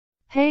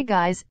Hey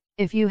guys,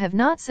 if you have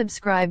not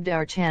subscribed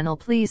our channel,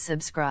 please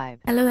subscribe.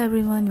 Hello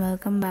everyone,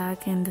 welcome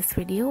back. In this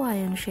video I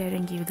am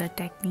sharing you the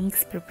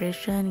techniques,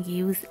 preparation,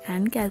 use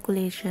and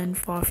calculation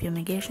for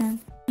fumigation.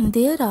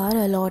 There are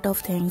a lot of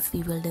things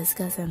we will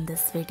discuss in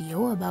this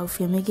video about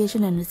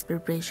fumigation and its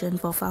preparation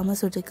for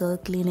pharmaceutical,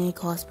 clinic,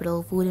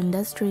 hospital, food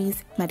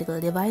industries,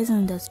 medical device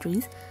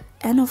industries,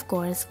 and of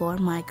course for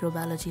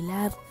microbiology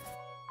lab.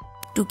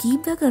 To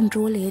keep the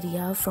control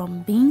area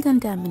from being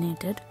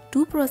contaminated,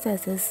 two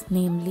processes,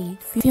 namely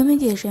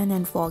fumigation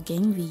and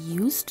fogging,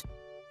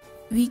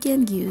 we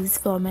can use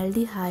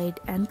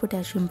formaldehyde and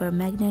potassium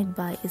permanganate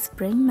by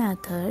spraying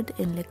method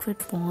in liquid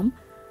form.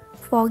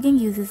 Fogging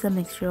uses a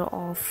mixture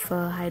of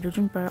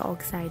hydrogen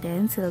peroxide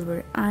and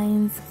silver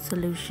ions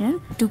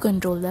solution to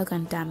control the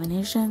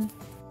contamination.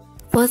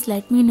 First,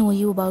 let me know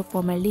you about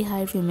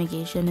formaldehyde.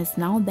 Fumigation is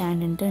now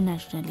banned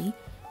internationally.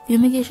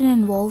 Fumigation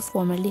involves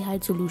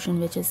formaldehyde solution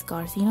which is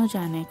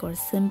carcinogenic or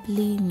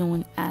simply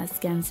known as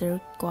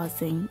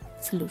cancer-causing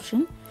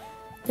solution.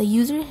 The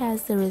user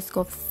has the risk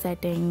of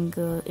getting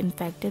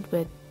infected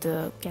with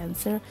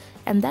cancer,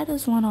 and that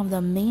is one of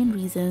the main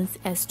reasons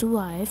as to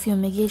why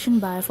fumigation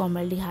by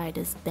formaldehyde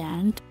is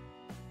banned.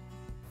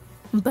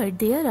 But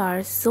there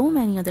are so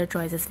many other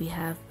choices we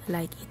have,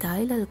 like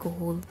ethyl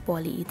alcohol,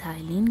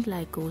 polyethylene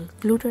glycol,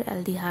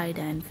 glutaraldehyde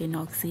and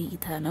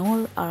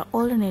phenoxyethanol are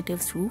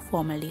alternatives to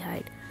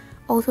formaldehyde.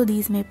 Also,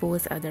 these may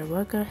pose other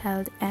worker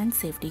health and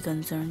safety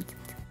concerns.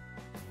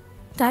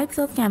 Types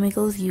of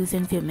chemicals used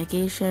in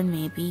fumigation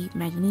may be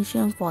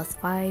magnesium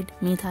phosphide,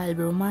 methyl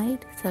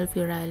bromide,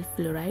 sulfuryl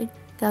fluoride,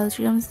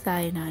 calcium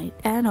cyanide,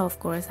 and of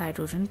course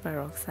hydrogen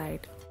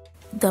peroxide.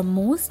 The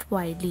most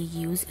widely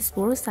used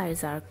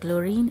sporicides are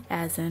chlorine,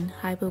 as in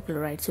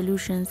hypochlorite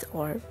solutions,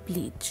 or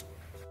bleach.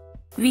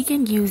 We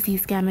can use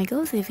these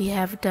chemicals if we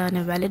have done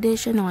a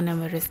validation on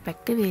our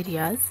respective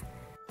areas,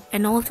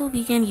 and also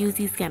we can use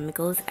these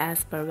chemicals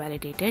as per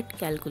validated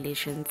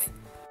calculations.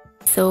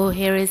 So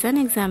here is an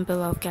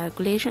example of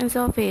calculations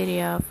of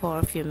area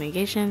for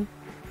fumigation.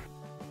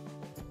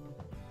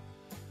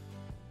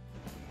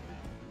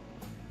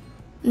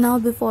 Now,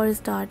 before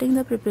starting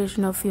the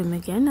preparation of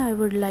fumigant, I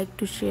would like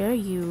to share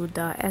you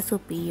the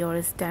SOP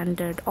or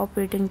standard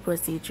operating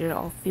procedure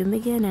of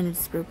fumigant and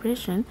its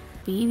preparation.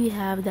 We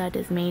have that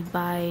is made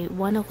by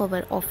one of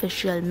our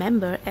official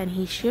member, and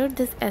he shared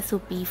this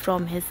SOP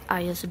from his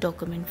ISO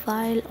document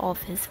file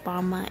of his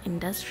pharma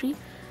industry.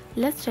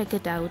 Let's check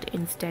it out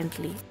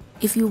instantly.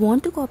 If you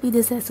want to copy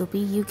this SOP,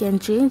 you can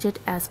change it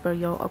as per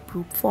your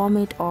approved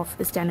format of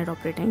standard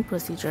operating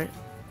procedure.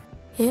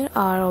 Here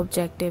are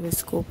objective,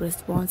 scope,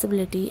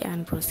 responsibility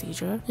and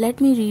procedure.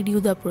 Let me read you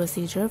the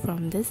procedure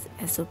from this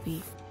SOP.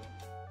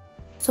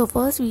 So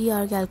first we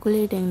are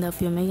calculating the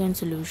fumigant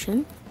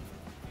solution.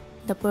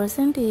 The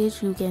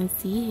percentage you can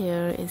see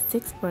here is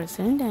 6%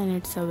 and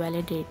it's a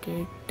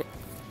validated.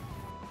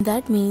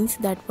 That means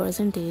that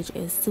percentage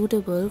is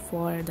suitable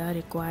for the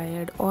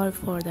required or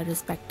for the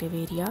respective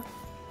area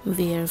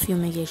where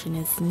fumigation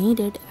is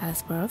needed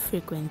as per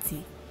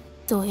frequency.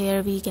 So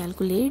here we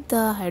calculate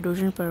the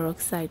hydrogen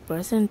peroxide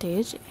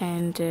percentage,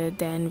 and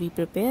then we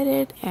prepare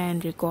it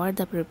and record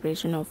the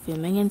preparation of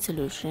fumigant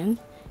solution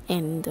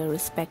in the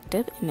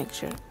respective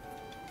annexure.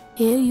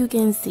 Here you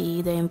can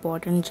see the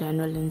important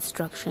general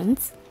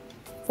instructions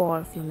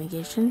for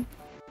fumigation.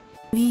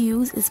 We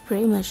use a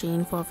spray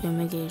machine for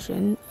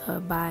fumigation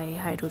by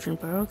hydrogen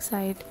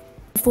peroxide.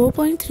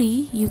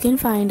 4.3 you can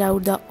find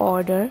out the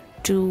order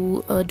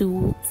to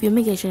do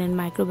fumigation in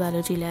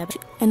microbiology lab,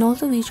 and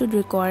also we should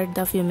record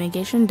the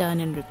fumigation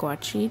done in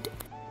record sheet.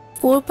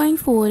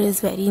 4.4 is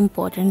very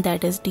important,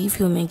 that is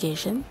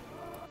defumigation,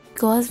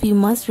 because we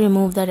must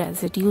remove the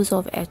residues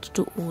of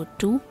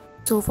H2O2.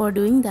 So for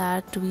doing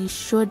that we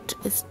should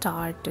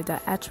start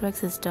the HVAC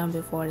system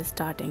before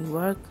starting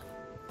work.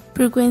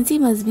 Frequency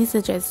must be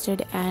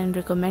suggested and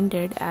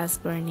recommended as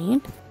per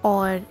need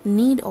or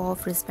need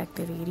of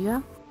respective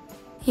area.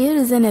 Here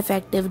is an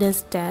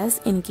effectiveness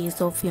test in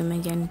case of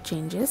fumigant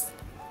changes.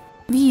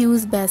 We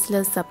use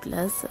Bacillus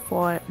subtilis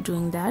for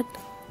doing that,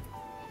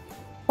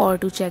 or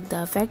to check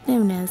the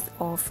effectiveness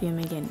of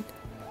fumigant,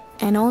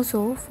 and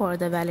also for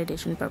the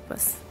validation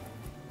purpose.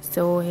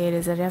 So here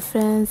is a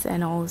reference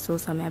and also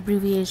some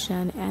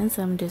abbreviation and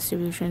some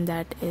distribution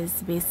that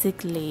is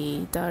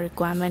basically the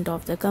requirement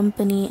of the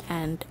company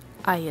and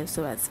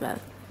ISO as well.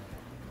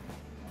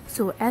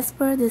 So as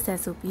per this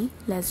SOP,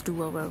 let's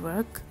do our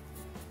work.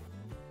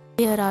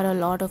 There are a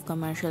lot of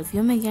commercial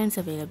fumigants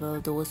available.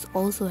 Those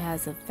also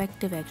has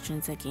effective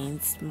actions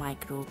against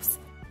microbes.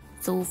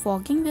 So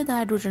fogging with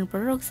hydrogen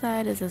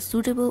peroxide is a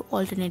suitable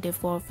alternative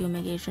for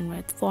fumigation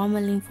with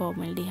formalin,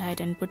 formaldehyde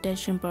and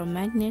potassium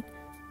permanganate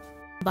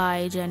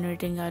by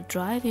generating a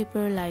dry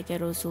vapor like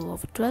aerosol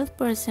of 12%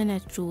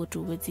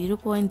 H2O2 with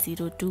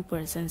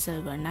 0.02%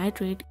 silver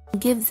nitrate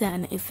gives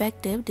an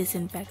effective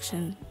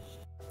disinfection.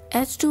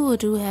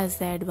 H2O2 has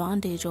the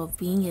advantage of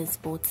being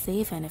both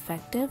safe and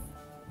effective.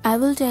 I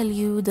will tell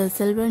you the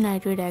silver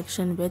nitrate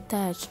action with the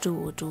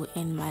H2O2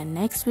 in my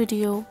next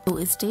video.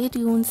 So stay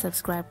tuned,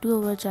 subscribe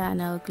to our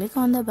channel, click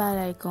on the bell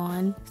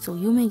icon so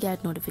you may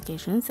get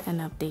notifications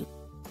and updates.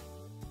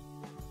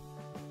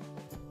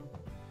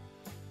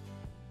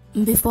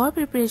 Before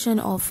preparation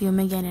of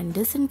fumigant and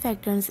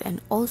disinfectants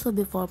and also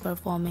before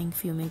performing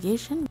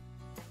fumigation,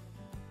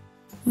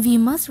 we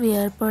must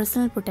wear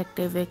personal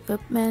protective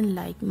equipment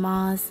like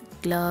masks,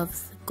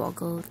 gloves,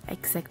 goggles,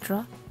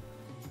 etc.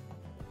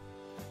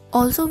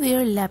 Also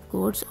wear lab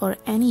coats or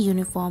any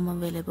uniform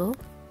available.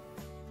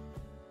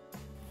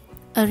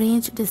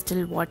 Arrange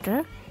distilled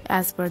water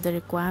as per the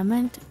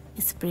requirement.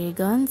 Spray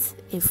guns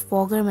if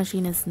fogger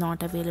machine is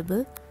not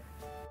available.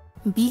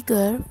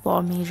 Beaker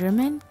for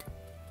measurement.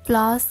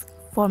 Flask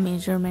for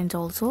measurement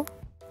also.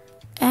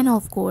 And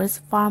of course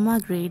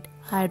pharma grade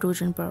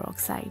hydrogen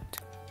peroxide.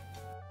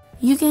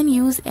 You can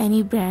use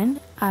any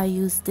brand. I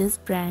use this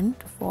brand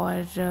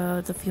for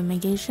the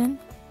fumigation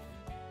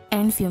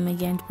and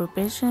fumigant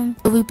preparation.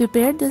 So we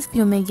prepared this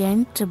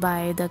fumigant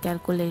by the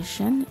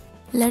calculation.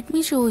 Let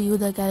me show you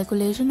the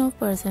calculation of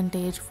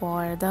percentage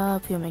for the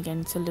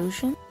fumigant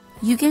solution.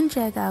 You can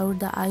check out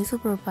the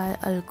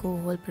isopropyl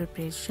alcohol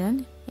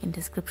preparation in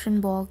description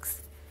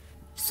box.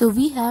 So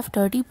we have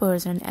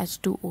 30%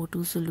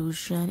 H2O2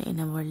 solution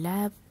in our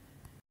lab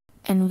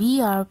and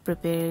we are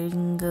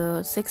preparing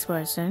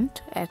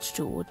 6%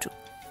 H2O2.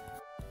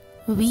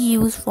 We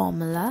use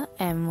formula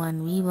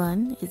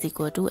M1V1 is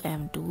equal to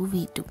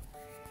M2V2.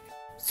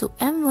 So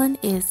M1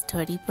 is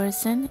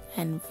 30%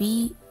 and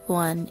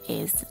V1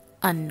 is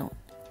unknown.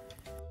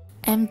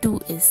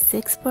 M2 is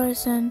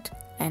 6%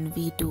 and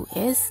V2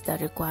 is the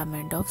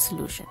requirement of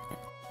solution.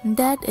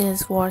 That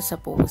is for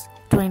suppose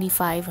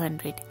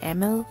 2500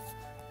 ml.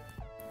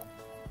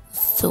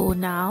 So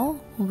now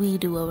we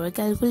do our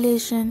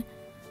calculation.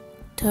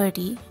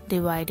 30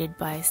 divided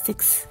by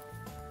 6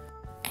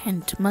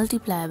 and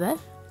multiply by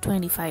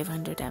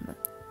 2500 ml.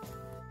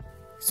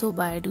 So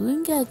by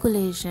doing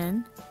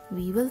calculation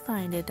we will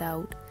find it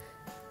out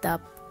the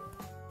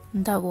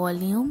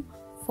volume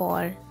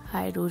for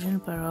hydrogen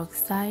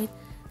peroxide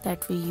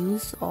that we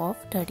use of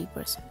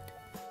 30%.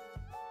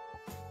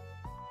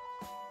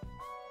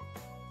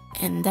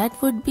 And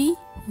that would be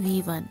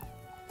V1.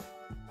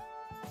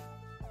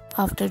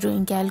 After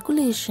doing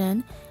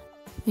calculation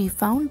we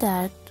found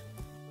that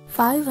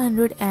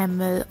 500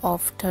 ml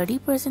of 30%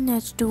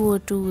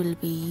 H2O2 will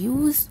be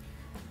used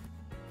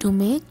to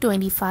make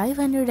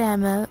 2500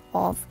 ml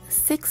of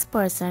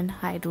 6%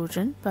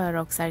 hydrogen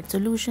peroxide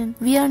solution.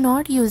 We are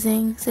not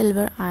using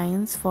silver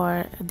ions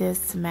for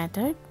this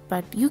method,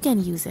 but you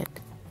can use it.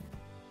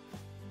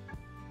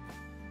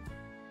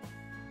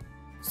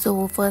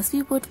 So first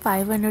we put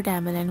 500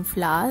 ml in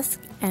flask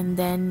and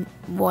then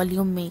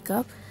volume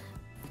makeup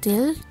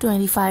till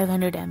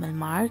 2500 ml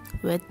mark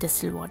with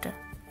distilled water.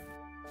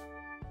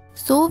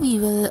 So we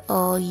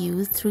will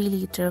use 3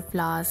 liter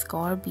flask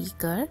or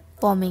beaker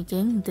for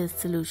making this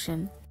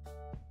solution.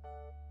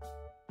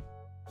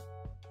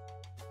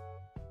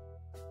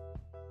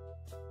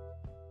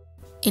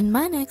 In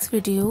my next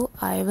video,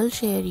 I will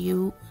share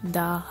you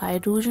the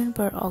hydrogen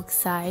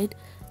peroxide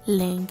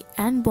link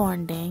and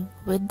bonding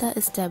with the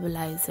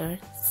stabilizer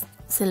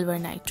silver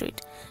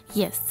nitrate.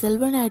 Yes,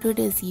 silver nitrate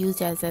is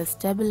used as a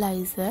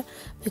stabilizer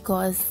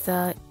because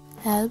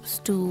helps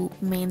to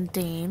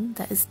maintain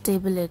the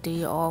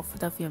stability of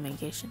the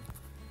fumigation.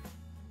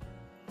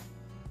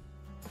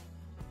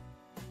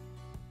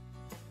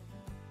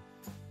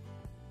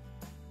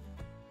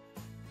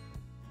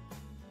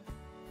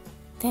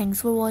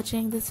 Thanks for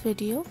watching this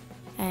video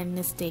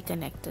and stay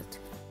connected.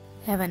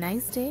 Have a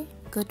nice day.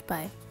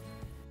 Goodbye.